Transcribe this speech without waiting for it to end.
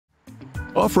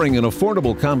Offering an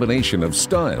affordable combination of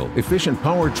style, efficient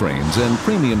powertrains, and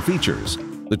premium features,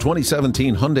 the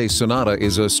 2017 Hyundai Sonata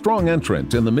is a strong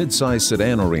entrant in the midsize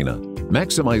sedan arena,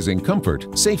 maximizing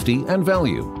comfort, safety, and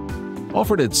value.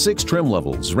 Offered at 6 trim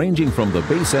levels ranging from the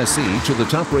base SE to the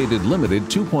top-rated Limited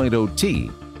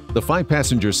 2.0T, the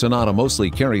 5-passenger Sonata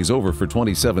mostly carries over for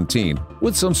 2017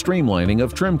 with some streamlining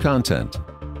of trim content.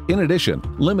 In addition,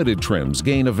 limited trims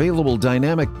gain available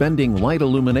dynamic bending light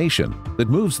illumination that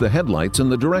moves the headlights in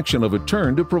the direction of a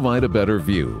turn to provide a better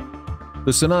view.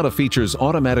 The Sonata features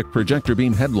automatic projector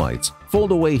beam headlights,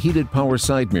 fold-away heated power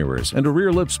side mirrors, and a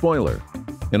rear lip spoiler.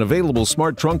 An available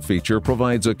smart trunk feature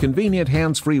provides a convenient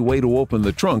hands-free way to open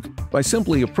the trunk by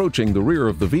simply approaching the rear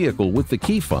of the vehicle with the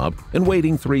key fob and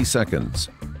waiting 3 seconds.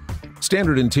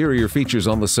 Standard interior features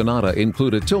on the Sonata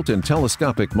include a tilt and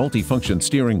telescopic multifunction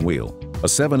steering wheel, a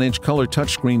 7-inch color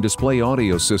touchscreen display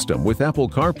audio system with Apple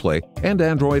CarPlay and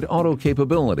Android Auto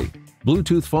capability,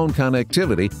 Bluetooth phone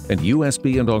connectivity, and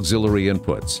USB and auxiliary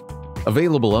inputs.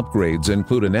 Available upgrades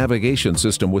include a navigation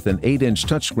system with an 8-inch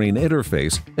touchscreen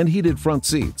interface and heated front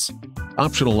seats.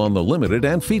 Optional on the Limited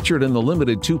and featured in the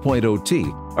Limited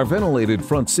 2.0T are ventilated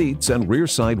front seats and rear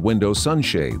side window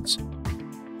sunshades.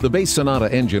 The base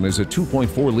Sonata engine is a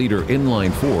 2.4-liter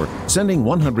inline-4, sending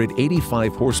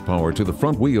 185 horsepower to the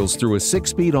front wheels through a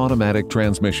 6-speed automatic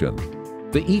transmission.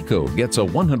 The Eco gets a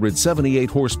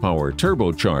 178 horsepower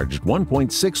turbocharged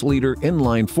 1.6-liter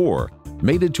inline-4,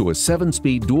 mated to a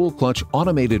 7-speed dual-clutch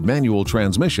automated manual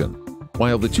transmission,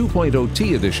 while the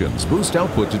 2.0T editions boost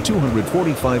output to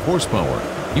 245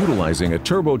 horsepower, utilizing a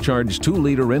turbocharged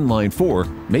 2-liter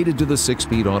inline-4 mated to the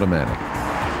 6-speed automatic.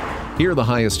 Here are the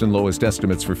highest and lowest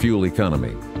estimates for fuel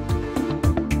economy.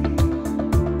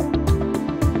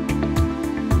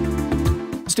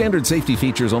 Standard safety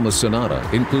features on the Sonata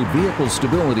include vehicle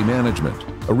stability management,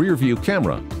 a rear-view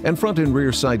camera, and front and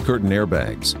rear side curtain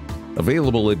airbags.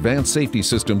 Available advanced safety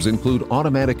systems include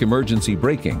automatic emergency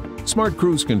braking, smart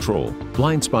cruise control,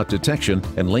 blind spot detection,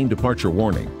 and lane departure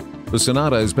warning. The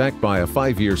Sonata is backed by a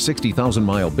 5-year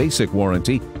 60,000-mile basic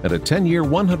warranty and a 10-year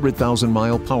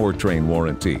 100,000-mile powertrain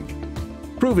warranty,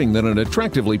 proving that an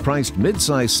attractively priced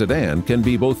midsize sedan can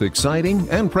be both exciting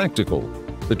and practical.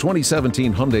 The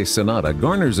 2017 Hyundai Sonata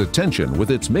garners attention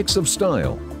with its mix of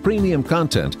style, premium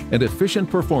content, and efficient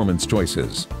performance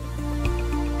choices.